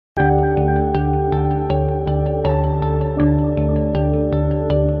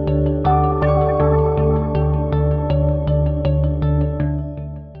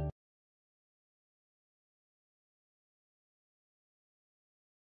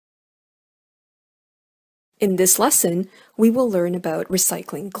In this lesson, we will learn about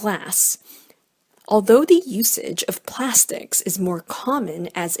recycling glass. Although the usage of plastics is more common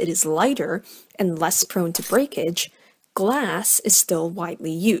as it is lighter and less prone to breakage, glass is still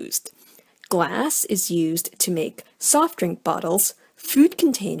widely used. Glass is used to make soft drink bottles, food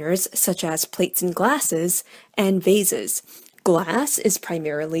containers such as plates and glasses, and vases. Glass is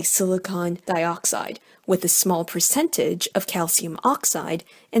primarily silicon dioxide, with a small percentage of calcium oxide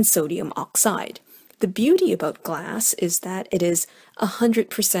and sodium oxide. The beauty about glass is that it is 100%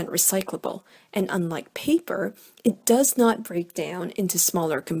 recyclable, and unlike paper, it does not break down into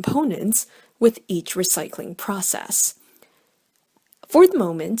smaller components with each recycling process. For the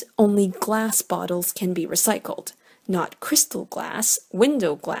moment, only glass bottles can be recycled, not crystal glass,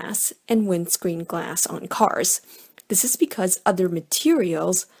 window glass, and windscreen glass on cars. This is because other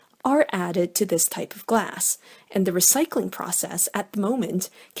materials are added to this type of glass, and the recycling process at the moment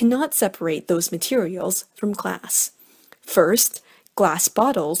cannot separate those materials from glass. First, glass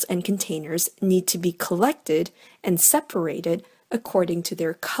bottles and containers need to be collected and separated according to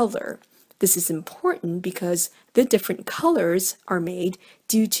their color. This is important because the different colors are made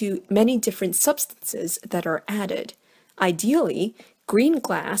due to many different substances that are added. Ideally, green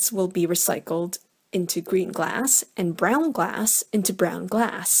glass will be recycled into green glass and brown glass into brown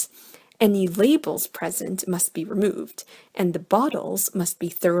glass. Any labels present must be removed, and the bottles must be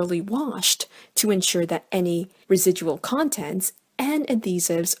thoroughly washed to ensure that any residual contents and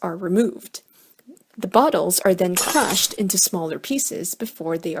adhesives are removed. The bottles are then crushed into smaller pieces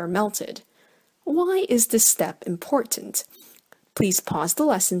before they are melted. Why is this step important? Please pause the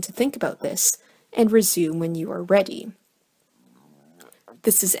lesson to think about this and resume when you are ready.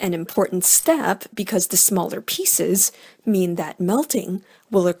 This is an important step because the smaller pieces mean that melting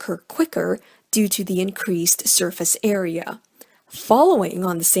will occur quicker due to the increased surface area. Following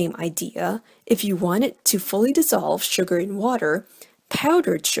on the same idea, if you wanted to fully dissolve sugar in water,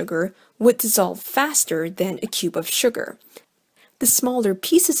 powdered sugar would dissolve faster than a cube of sugar. The smaller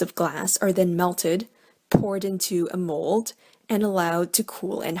pieces of glass are then melted, poured into a mold, and allowed to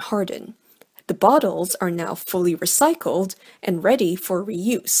cool and harden. The bottles are now fully recycled and ready for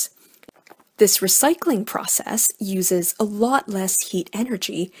reuse. This recycling process uses a lot less heat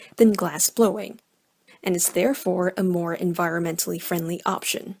energy than glass blowing, and is therefore a more environmentally friendly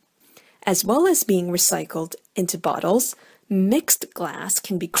option. As well as being recycled into bottles, mixed glass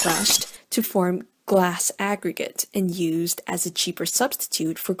can be crushed to form glass aggregate and used as a cheaper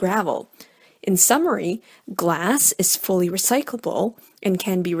substitute for gravel. In summary, glass is fully recyclable and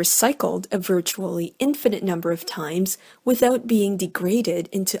can be recycled a virtually infinite number of times without being degraded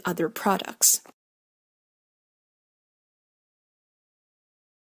into other products.